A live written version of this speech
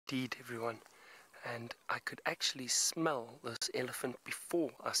indeed, everyone. And I could actually smell this elephant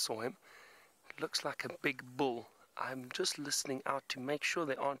before I saw him. It looks like a big bull. I'm just listening out to make sure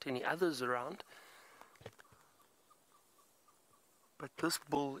there aren't any others around. But this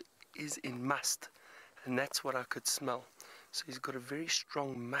bull is in Musth, and that's what I could smell. So he's got a very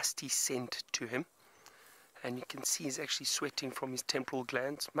strong musty scent to him. And you can see he's actually sweating from his temporal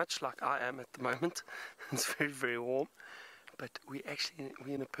glands, much like I am at the moment. It's very, very warm. But we're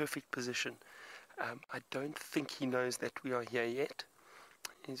in a perfect position. I don't think he knows that we are here yet.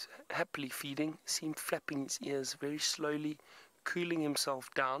 He's happily feeding. See him flapping his ears very slowly, cooling himself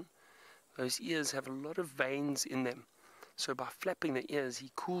down. Those ears have a lot of veins in them. So by flapping the ears, he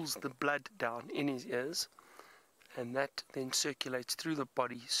cools the blood down in his ears. And that then circulates through the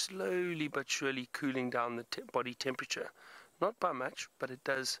body, slowly but surely cooling down the body temperature. Not by much, but it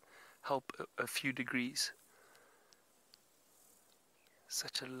does help a few degrees.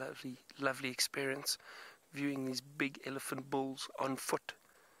 Such a lovely, lovely experience, viewing these big elephant bulls on foot.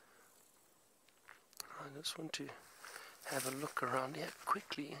 I just want to have a look around here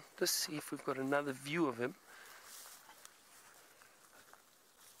quickly, just see if we've got another view of him.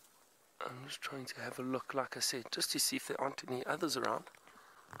 I'm just trying to have a look, like I said, just to see if there aren't any others around,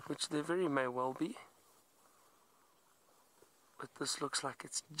 which there very may well be. But this looks like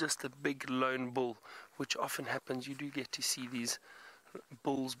it's just a big lone bull, which often happens. You do get to see these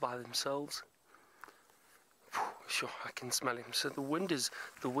bulls by themselves. Sure, I can smell him. So the wind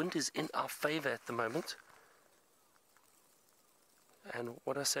is in our favor at the moment. And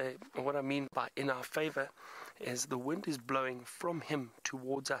what I mean by in our favor is the wind is blowing from him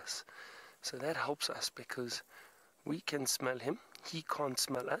towards us. So that helps us because we can smell him, he can't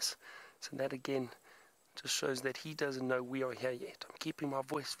smell us. So that again just shows that he doesn't know we are here yet. I'm keeping my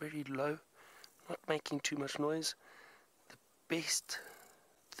voice very low, not making too much noise. The best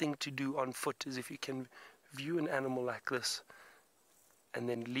thing to do on foot is if you can view an animal like this and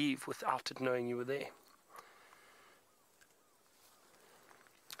then leave without it knowing you were there.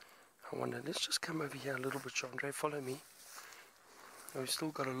 I wonder, let's just come over here a little bit, Chandra, follow me. We've still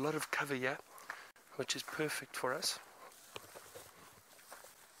got a lot of cover here, which is perfect for us.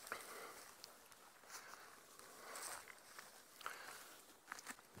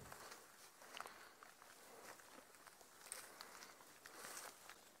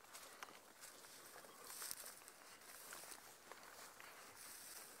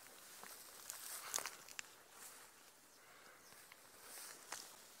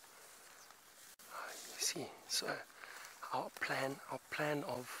 See, so our plan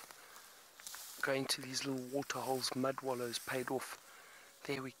of going to these little water holes, mud wallows, paid off.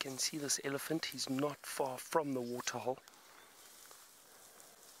 There we can see this elephant. He's not far from the water hole.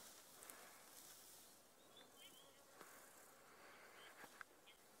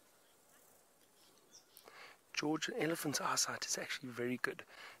 George, an elephant's eyesight is actually very good.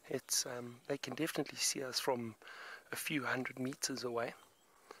 It's they can definitely see us from a few hundred meters away.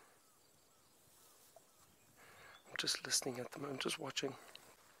 I'm just listening at the moment, just watching.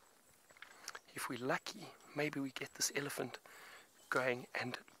 If we're lucky, maybe we get this elephant going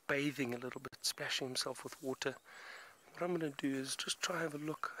and bathing a little bit, splashing himself with water. What I'm going to do is just try and have a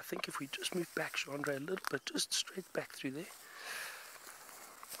look. I think if we just move back, Chandra, a little bit, just straight back through there.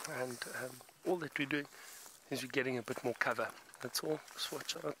 And all that we're doing is we're getting a bit more cover. That's all. Just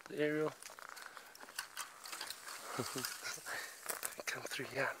watch out the aerial. Come through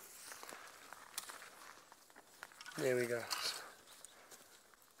here. There we go.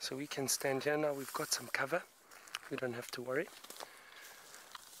 So we can stand here now. We've got some cover. We don't have to worry.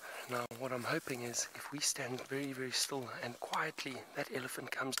 Now what I'm hoping is if we stand very, very still and quietly, that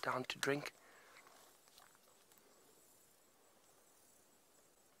elephant comes down to drink.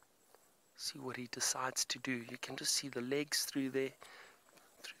 See what he decides to do. You can just see the legs through there,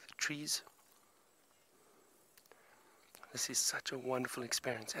 through the trees. This is such a wonderful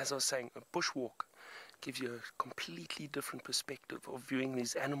experience. As I was saying, a bushwalk gives you a completely different perspective of viewing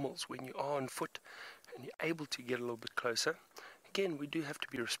these animals when you are on foot and you're able to get a little bit closer. Again, we do have to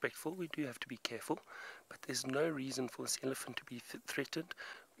be respectful, we do have to be careful, but there's no reason for this elephant to be threatened.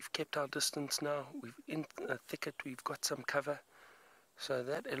 We've kept our distance now, we've in a thicket, we've got some cover, so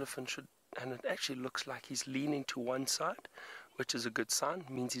that elephant should, and it actually looks like he's leaning to one side, which is a good sign. It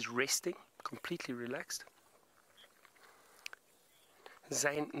means he's resting, completely relaxed.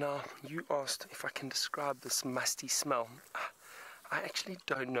 Zane, now you asked if I can describe this musty smell. I actually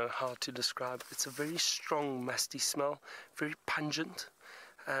don't know how to describe it. It's a very strong musty smell, very pungent.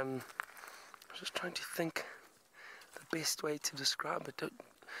 I'm just trying to think the best way to describe it.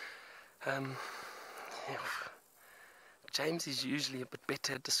 Yeah. James is usually a bit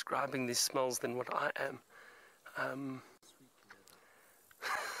better at describing these smells than what I am.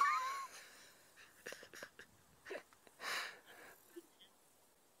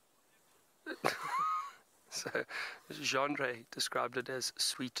 So, Genre described it as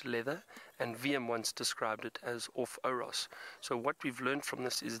sweet leather, and VM once described it as off Oros. So what we've learned from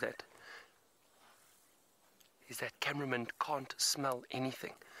this is that cameraman can't smell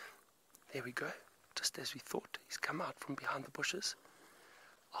anything. There we go, just as we thought. He's come out from behind the bushes.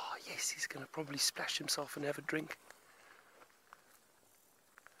 Oh yes, he's going to probably splash himself and have a drink.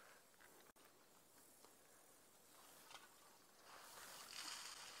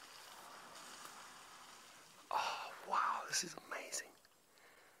 Oh wow, this is amazing.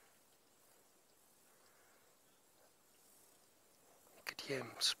 You could hear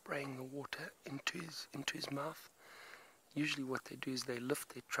him spraying the water into his mouth. Usually what they do is they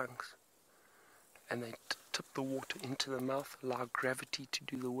lift their trunks and they tip the water into the mouth, allow gravity to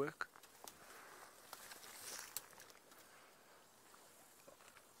do the work.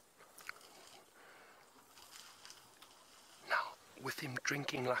 Now, with him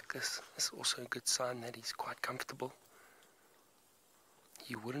drinking like this, it's also a good sign that he's quite comfortable.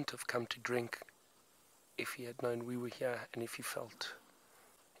 He wouldn't have come to drink if he had known we were here and if he felt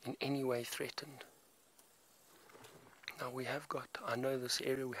in any way threatened. Now I know this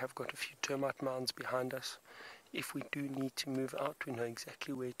area, we have got a few termite mounds behind us. If we do need to move out, we know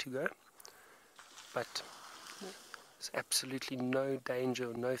exactly where to go. But there's absolutely no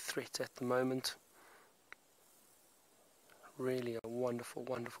danger or no threat at the moment. Really a wonderful,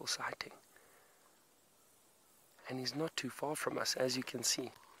 wonderful sighting. And he's not too far from us, as you can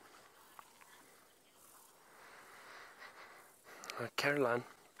see. Caroline,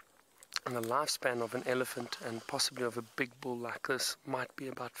 and the lifespan of an elephant and possibly of a big bull like this might be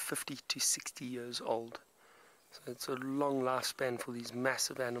about 50 to 60 years old. So it's a long lifespan for these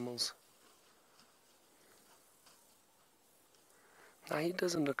massive animals. Now he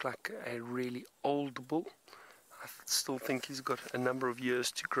doesn't look like a really old bull. I still think he's got a number of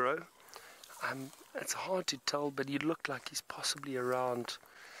years to grow. It's hard to tell, but he looked like he's possibly around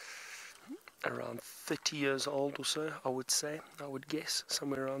 30 years old or so, I would guess,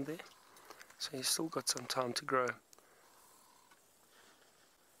 somewhere around there. So he's still got some time to grow. You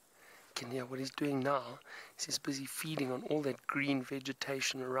can hear what he's doing now is he's busy feeding on all that green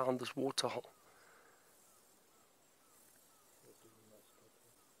vegetation around this waterhole.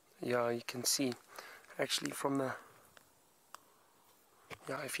 Yeah, you can see actually from the...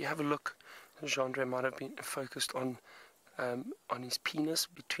 Yeah, if you have a look, Genre might have been focused on his penis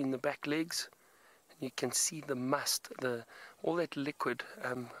between the back legs. You can see the must, all that liquid.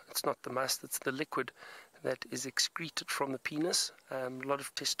 It's not the must, it's the liquid that is excreted from the penis. A lot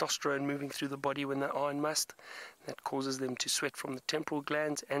of testosterone moving through the body when they are in must. That causes them to sweat from the temporal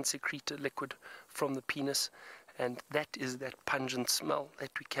glands and secrete a liquid from the penis. And that is that pungent smell that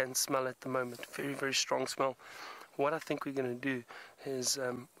we can smell at the moment. Very, very strong smell. What I think we're going to do is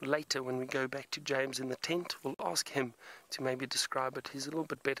later when we go back to James in the tent, we'll ask him to maybe describe it. He's a little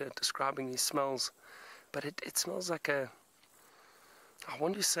bit better at describing these smells. But it smells like I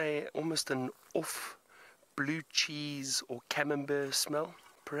want to say almost an off blue cheese or camembert smell,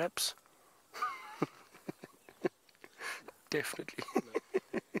 perhaps. Definitely.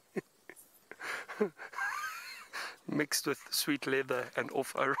 Mixed with sweet leather and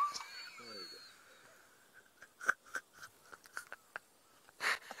off Oros.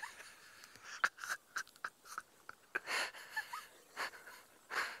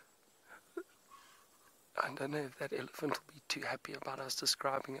 I don't know if that elephant will be too happy about us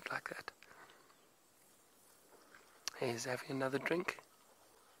describing it like that. He's having another drink.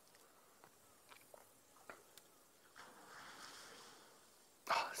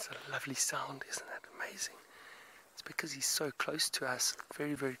 Oh, it's a lovely sound, isn't that amazing? It's because he's so close to us,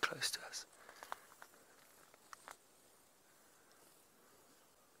 very, very close to us.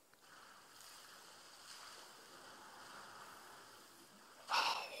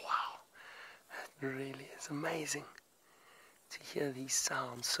 It really is amazing to hear these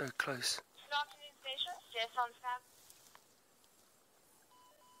sounds so close.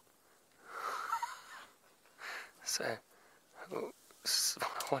 So,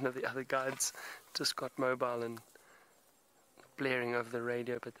 one of the other guides just got mobile and blaring over the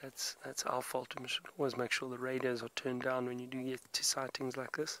radio, but that's our fault. We should always make sure the radios are turned down when you do get to sightings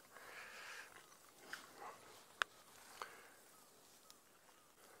like this.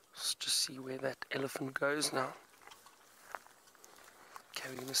 Let's just see where that elephant goes now. Okay,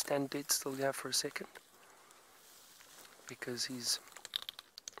 we're going to stand dead still here for a second, because he's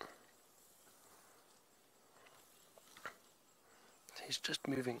He's just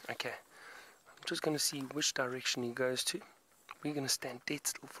moving. Okay. I'm just going to see which direction he goes to. We're going to stand dead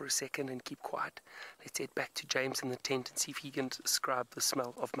still for a second and keep quiet. Let's head back to James in the tent and see if he can describe the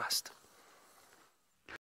smell of musth.